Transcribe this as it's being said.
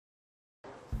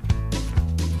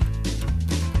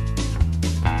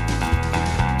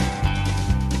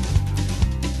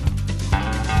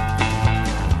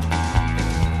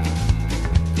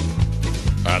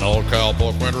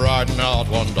cowboy went riding out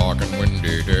one dark and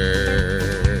windy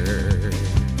day.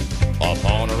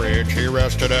 Upon a ridge he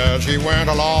rested as he went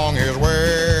along his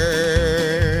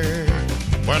way.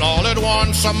 When all at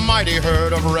once a mighty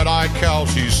herd of red-eyed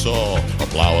cows he saw,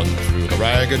 a-plowing through the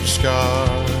ragged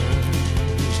skies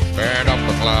and up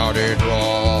a cloudy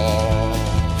draw.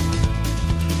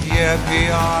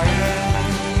 Yippee-yi-yi,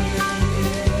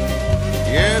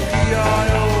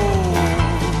 yippee-yi-yo.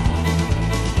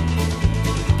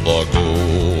 The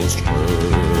ghost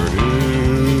herd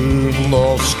in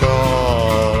the sky.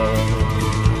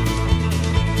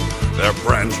 Their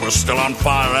brands were still on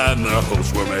fire and their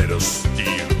hooves were made of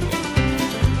steel.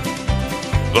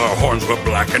 Their horns were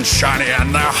black and shiny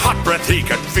and their hot breath he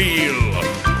could feel.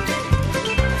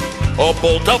 A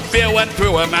bolt of fear went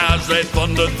through him as they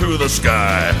thundered through the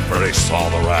sky, for he saw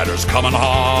the riders coming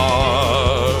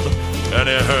hard and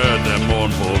he heard their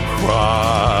mournful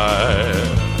cry.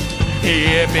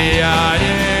 Yippee-yi-yi,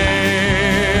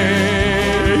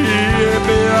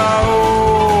 yippee-yi-oh.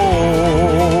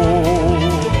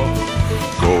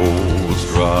 Ghost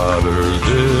riders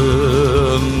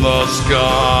in the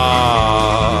sky.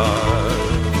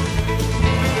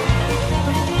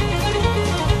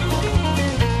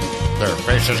 Their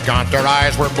faces gaunt, their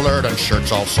eyes were blurred, and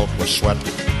shirts all soaked with sweat.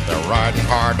 They're riding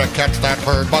hard to catch that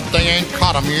herd, but they ain't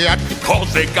caught 'em yet.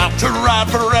 'Cause they got to ride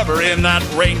forever in that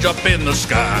range up in the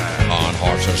sky. On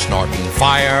horses snorting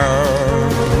fire,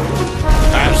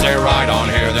 as they ride on,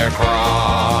 hear their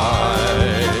cry.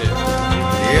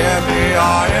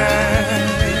 Yippee-yi-yi,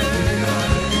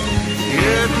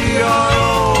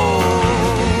 yippee-yi-oh.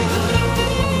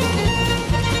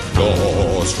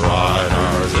 Ghost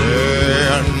riders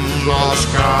in the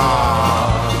sky.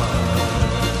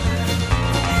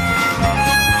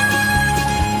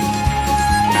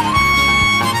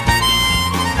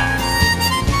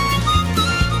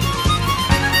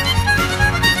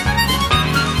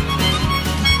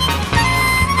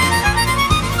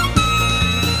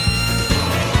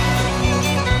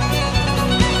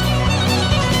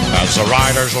 As the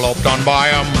riders loped on by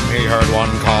him, he heard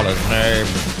one call his name.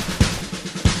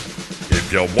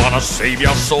 If you wanna save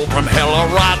your soul from hell or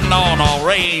riding on a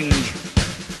range,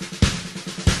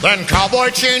 then cowboy,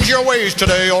 change your ways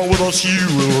today, or with us you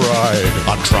will ride.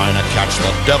 I'm trying to catch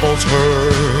the devil's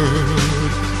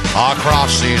herd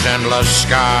across these endless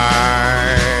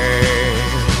skies.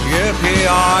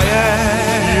 Yippee-yi-yi,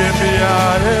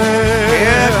 yippee-yi-yi,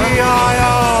 yippee-yi-oh.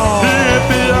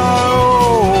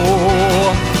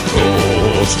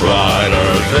 Ghost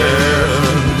riders in